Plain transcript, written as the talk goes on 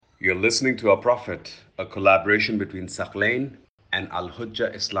You're listening to Our Prophet, a collaboration between Sakhlain and Al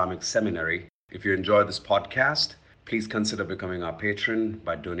Hujjah Islamic Seminary. If you enjoy this podcast, please consider becoming our patron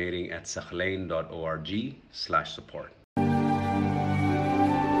by donating at sakhlain.org/support.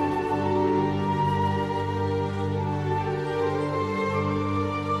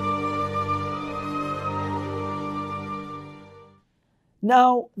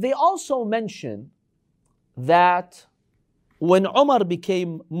 Now, they also mention that when Umar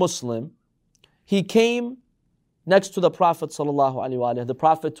became Muslim, he came next to the Prophet ﷺ. The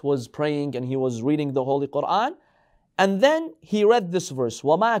Prophet was praying and he was reading the Holy Quran. And then he read this verse,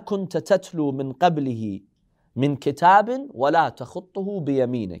 وَمَا كُنْتَ تَتْلُو مِنْ قَبْلِهِ مِنْ كِتَابٍ وَلَا تَخُطُّهُ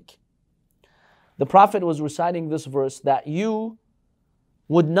بِيَمِينِكَ. The Prophet was reciting this verse that you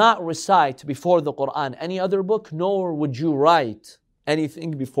would not recite before the Quran any other book, nor would you write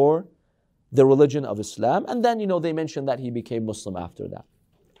anything before the religion of Islam. And then, they mentioned that he became Muslim after that.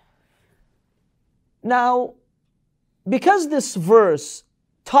 Now, because this verse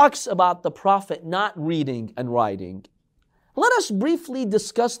talks about the Prophet not reading and writing, let us briefly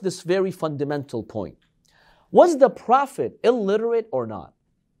discuss this very fundamental point. Was the Prophet illiterate or not?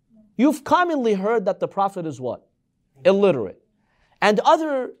 You've commonly heard that the Prophet is what? Illiterate. And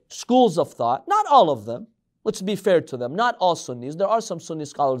other schools of thought, not all of them, let's be fair to them, not all Sunnis. There are some Sunni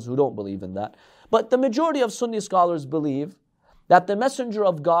scholars who don't believe in that. But the majority of Sunni scholars believe that the Messenger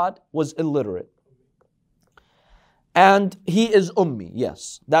of God was illiterate. And he is Ummi,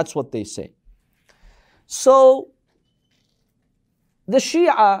 yes, that's what they say. So, the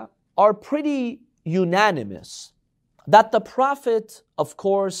Shia are pretty unanimous that the Prophet, of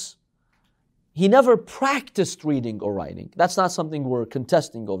course, he never practiced reading or writing. That's not something we're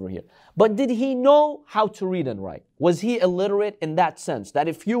contesting over here. But did he know how to read and write? Was he illiterate in that sense? That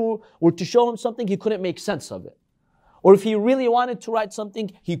if you were to show him something, he couldn't make sense of it. Or if he really wanted to write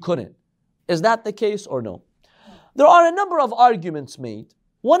something, he couldn't. Is that the case or no? There are a number of arguments made.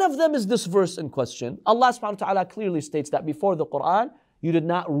 One of them is this verse in question. Allah subhanahu wa ta'ala clearly states that before the Quran, you did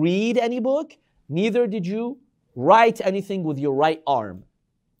not read any book, neither did you write anything with your right arm.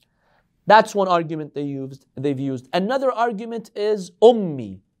 That's one argument they've used. Another argument is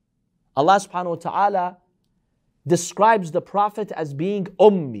Ummi. Allah subhanahu wa ta'ala describes the Prophet as being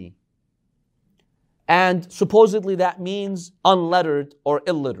Ummi. And supposedly that means unlettered or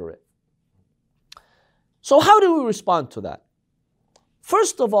illiterate. So how do we respond to that?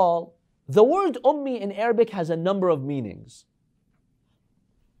 First of all, the word Ummi in Arabic has a number of meanings.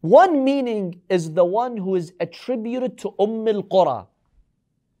 One meaning is the one who is attributed to al-Qura.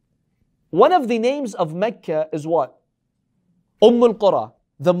 One of the names of Mecca is what? al-Qura,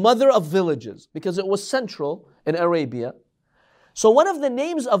 the mother of villages, because it was central in Arabia. So one of the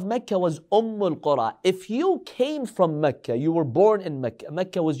names of Mecca was al-Qura. If you came from Mecca, you were born in Mecca,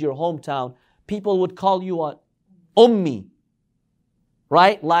 Mecca was your hometown, people would call you what? Ummi.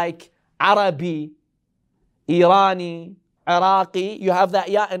 Right? Like Arabi, Irani, Iraqi, you have that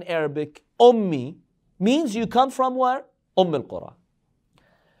ya in Arabic. Ummi means you come from where? al-Qura.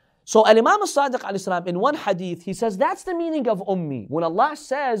 So Al-Imam al-Sadiq alayhi salam, in one hadith, he says that's the meaning of Ummi. When Allah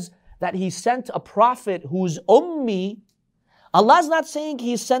says that He sent a prophet who's Ummi, Allah's not saying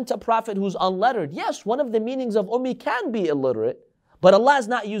He sent a prophet who's unlettered. Yes, one of the meanings of Ummi can be illiterate, but Allah is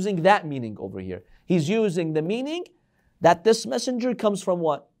not using that meaning over here. He's using the meaning that this messenger comes from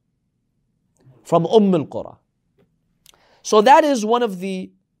what? From al-Qura. So that is one of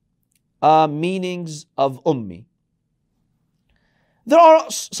the meanings of Ummi. There are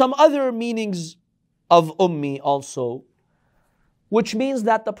some other meanings of Ummi also, which means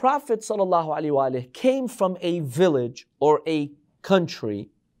that the Prophet ﷺ came from a village or a country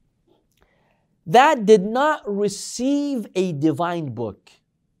that did not receive a divine book.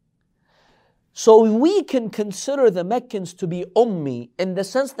 So we can consider the Meccans to be Ummi in the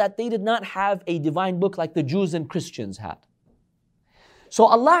sense that they did not have a divine book like the Jews and Christians had. So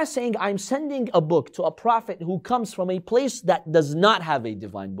Allah is saying, I'm sending a book to a prophet who comes from a place that does not have a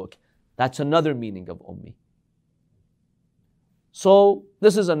divine book. That's another meaning of Ummi. So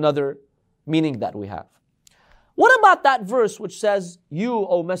this is another meaning that we have. What about that verse which says, you,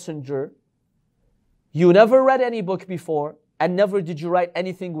 O messenger, you never read any book before and never did you write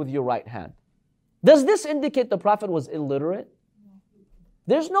anything with your right hand? Does this indicate the Prophet was illiterate?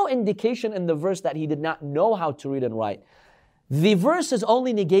 There's no indication in the verse that he did not know how to read and write. The verse is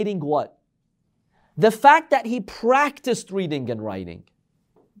only negating what? The fact that he practiced reading and writing.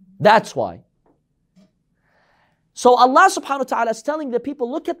 That's why. So Allah subhanahu wa ta'ala is telling the people,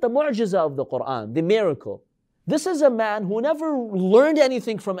 look at the mu'jiza of the Quran, the miracle. This is a man who never learned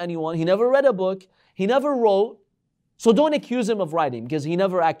anything from anyone. He never read a book. He never wrote. So don't accuse him of writing because he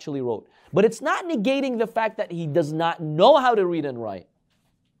never actually wrote. But it's not negating the fact that he does not know how to read and write.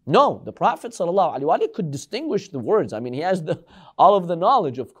 No, the Prophet ﷺ could distinguish the words. I mean, he has all of the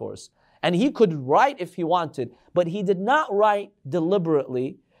knowledge, of course. And he could write if he wanted, but he did not write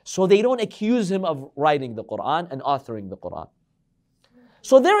deliberately, so they don't accuse him of writing the Quran and authoring the Quran.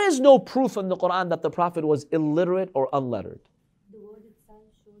 So there is no proof in the Quran that the Prophet was illiterate or unlettered. The word itself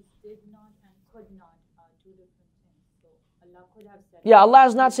shows did not and could not are two different things. So Allah could have said... Yeah, Allah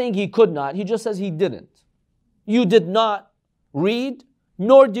is not saying he could not. He just says he didn't. You did not read,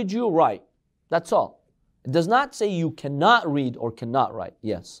 nor did you write. That's all. It does not say you cannot read or cannot write.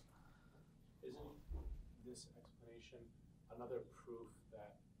 Yes. Isn't this explanation another proof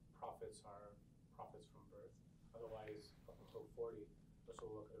that prophets are prophets from birth? Otherwise, up until 40,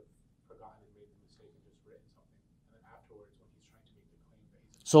 Rasulullah could have forgotten and made the mistake and just written something. And then afterwards, when he's trying to make the claim that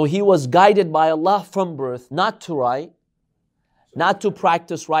he's... So he was guided by Allah from birth not to write, not to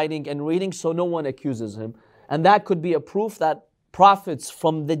practice writing and reading, so no one accuses him. And that could be a proof that prophets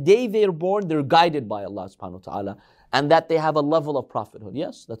from the day they're born, they're guided by Allah subhanahu wa ta'ala, and that they have a level of prophethood.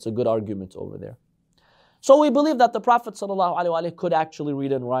 Yes, that's a good argument over there. So we believe that the Prophet sallallahu alaihi wasallam could actually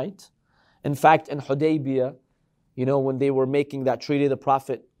read and write. In fact, in Hudaybiyah, when they were making that treaty, the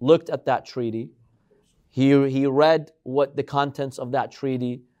Prophet looked at that treaty. He read what the contents of that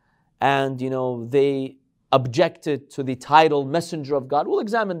treaty, and they objected to the title Messenger of God. We'll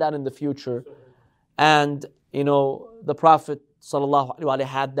examine that in the future. And the Prophet sallallahu alaihi wasallam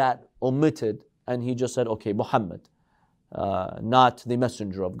had that omitted, and he just said, okay, Muhammad, not the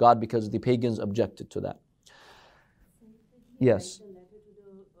Messenger of God, because the pagans objected to that. Yes.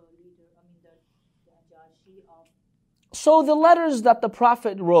 So the letters that the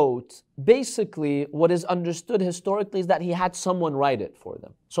Prophet wrote, basically what is understood historically is that he had someone write it for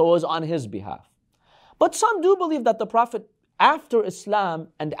them. So it was on his behalf. But some do believe that the Prophet, after Islam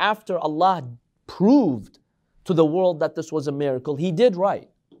and after Allah proved to the world that this was a miracle, he did write.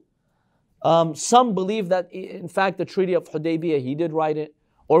 Some believe that, in fact, the Treaty of Hudaybiyah, he did write it.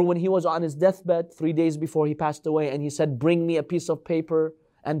 Or when he was on his deathbed, 3 days before he passed away, and he said, bring me a piece of paper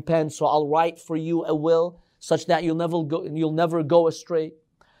and pen, so I'll write for you a will, such that you'll never go astray.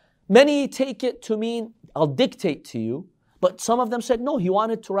 Many take it to mean, I'll dictate to you. But some of them said, no, he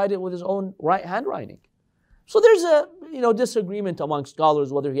wanted to write it with his own handwriting. So there's a disagreement among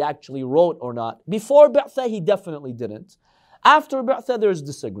scholars whether he actually wrote or not. Before Bi'thah, he definitely didn't. After Bi'thah, there's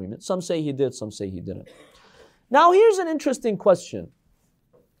disagreement. Some say he did, some say he didn't. Now here's an interesting question.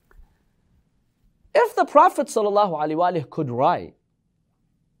 If the Prophet ﷺ could write,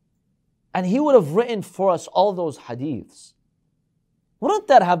 and he would have written for us all those hadiths, wouldn't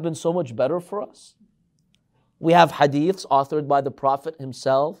that have been so much better for us? We have hadiths authored by the Prophet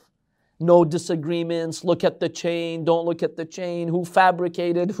himself. No disagreements, look at the chain, don't look at the chain, who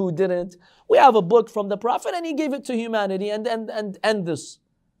fabricated, who didn't. We have a book from the Prophet and he gave it to humanity and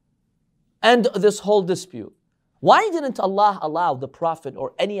this whole dispute. Why didn't Allah allow the Prophet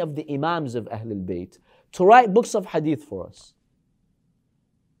or any of the Imams of Ahlul Bayt to write books of hadith for us?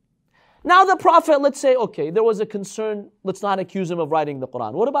 Now the Prophet, let's say, okay, there was a concern, let's not accuse him of writing the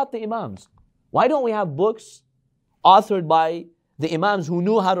Quran. What about the Imams? Why don't we have books authored by the Imams who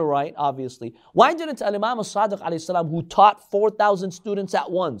knew how to write, obviously? Why didn't Al-Imam al-Sadiq alayhi salam, who taught 4,000 students at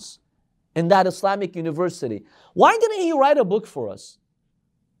once in that Islamic university, why didn't he write a book for us?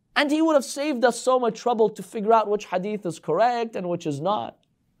 And he would have saved us so much trouble to figure out which hadith is correct and which is not.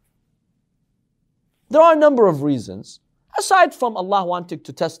 There are a number of reasons, aside from Allah wanting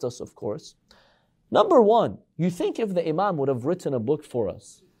to test us, of course. Number one, you think if the Imam would have written a book for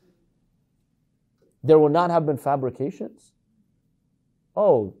us, there would not have been fabrications?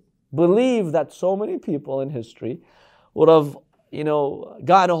 Oh, believe that so many people in history would have,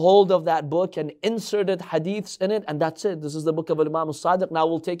 gotten a hold of that book and inserted hadiths in it, and that's it. This is the book of Imam al-Sadiq. Now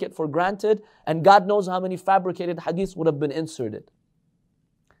we'll take it for granted, and God knows how many fabricated hadiths would have been inserted.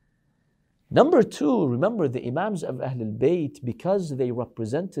 Number two, remember the Imams of Ahlul Bayt, because they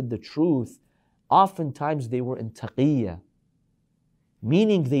represented the truth, oftentimes they were in taqiyya,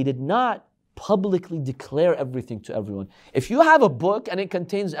 meaning they did not publicly declare everything to everyone. If you have a book and it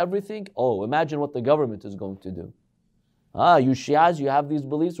contains everything, imagine what the government is going to do. You Shias, you have these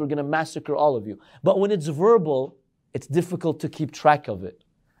beliefs, we're going to massacre all of you. But when it's verbal, it's difficult to keep track of it.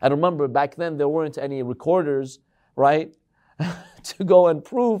 And remember, back then there weren't any recorders, right? To go and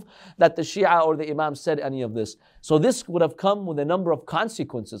prove that the Shia or the Imam said any of this. So this would have come with a number of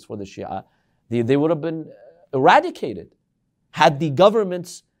consequences for the Shia. They would have been eradicated had the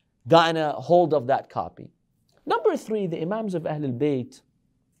governments gotten a hold of that copy. Number three, the Imams of Ahlul Bayt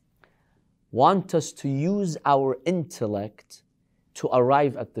want us to use our intellect to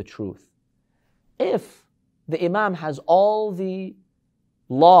arrive at the truth. If the Imam has all the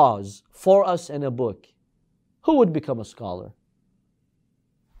laws for us in a book, who would become a scholar?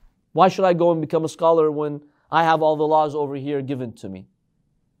 Why should I go and become a scholar when I have all the laws over here given to me?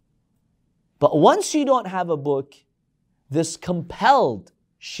 But once you don't have a book, this compelled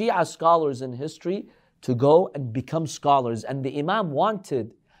Shia scholars in history to go and become scholars. And the Imam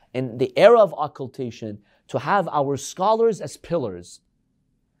wanted, in the era of occultation, to have our scholars as pillars.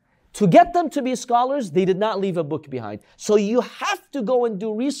 To get them to be scholars, they did not leave a book behind. So you have to go and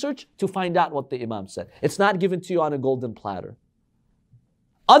do research to find out what the Imam said. It's not given to you on a golden platter.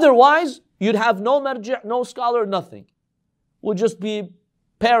 Otherwise, you'd have no marji', no scholar, nothing. Would just be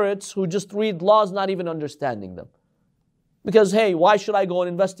parrots who just read laws, not even understanding them. Because, hey, why should I go and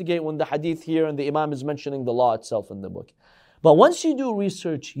investigate when the hadith here and the Imam is mentioning the law itself in the book? But once you do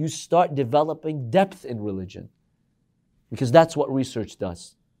research, you start developing depth in religion. Because that's what research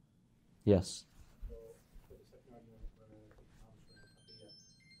does. Yes. So, for the second argument where the Imams were in Qadiyya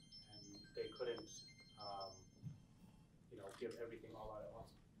and they couldn't, give everything all out at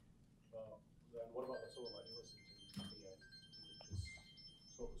once. Well, then what about Rasulullah? He wasn't in Qadiyya.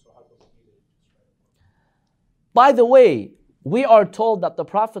 So how come he did just write a book? By the way, we are told that the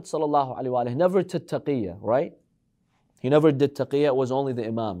Prophet ﷺ never did taqiyya, right? He never did taqiyya, it was only the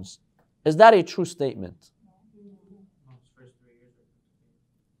Imams. Is that a true statement?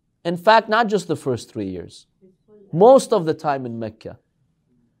 In fact, not just the first 3 years. Most of the time in Mecca.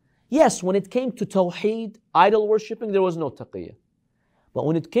 Yes, when it came to Tawheed, idol worshipping, there was no taqiyya. But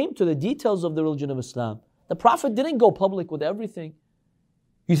when it came to the details of the religion of Islam, the Prophet didn't go public with everything.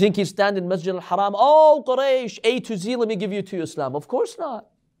 You think he'd stand in Masjid al-Haram, oh Quraysh, A to Z, let me give you to Islam. Of course not.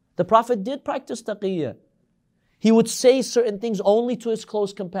 The Prophet did practice taqiyya. He would say certain things only to his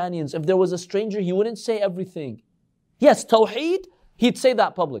close companions. If there was a stranger, he wouldn't say everything. Yes, Tawheed, he'd say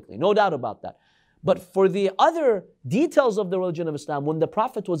that publicly, no doubt about that. But for the other details of the religion of Islam, when the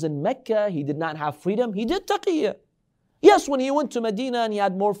Prophet was in Mecca, he did not have freedom, he did taqiyya. Yes, when he went to Medina and he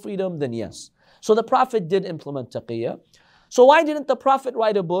had more freedom, then yes. So the Prophet did implement taqiyya. So why didn't the Prophet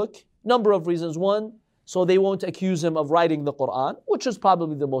write a book? Number of reasons. One, so they won't accuse him of writing the Quran, which is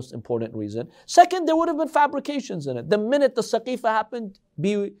probably the most important reason. Second, there would have been fabrications in it. The minute the Saqifa happened,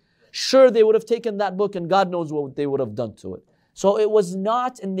 be sure they would have taken that book and God knows what they would have done to it. So it was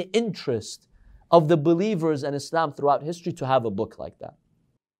not in the interest of the believers and Islam throughout history to have a book like that.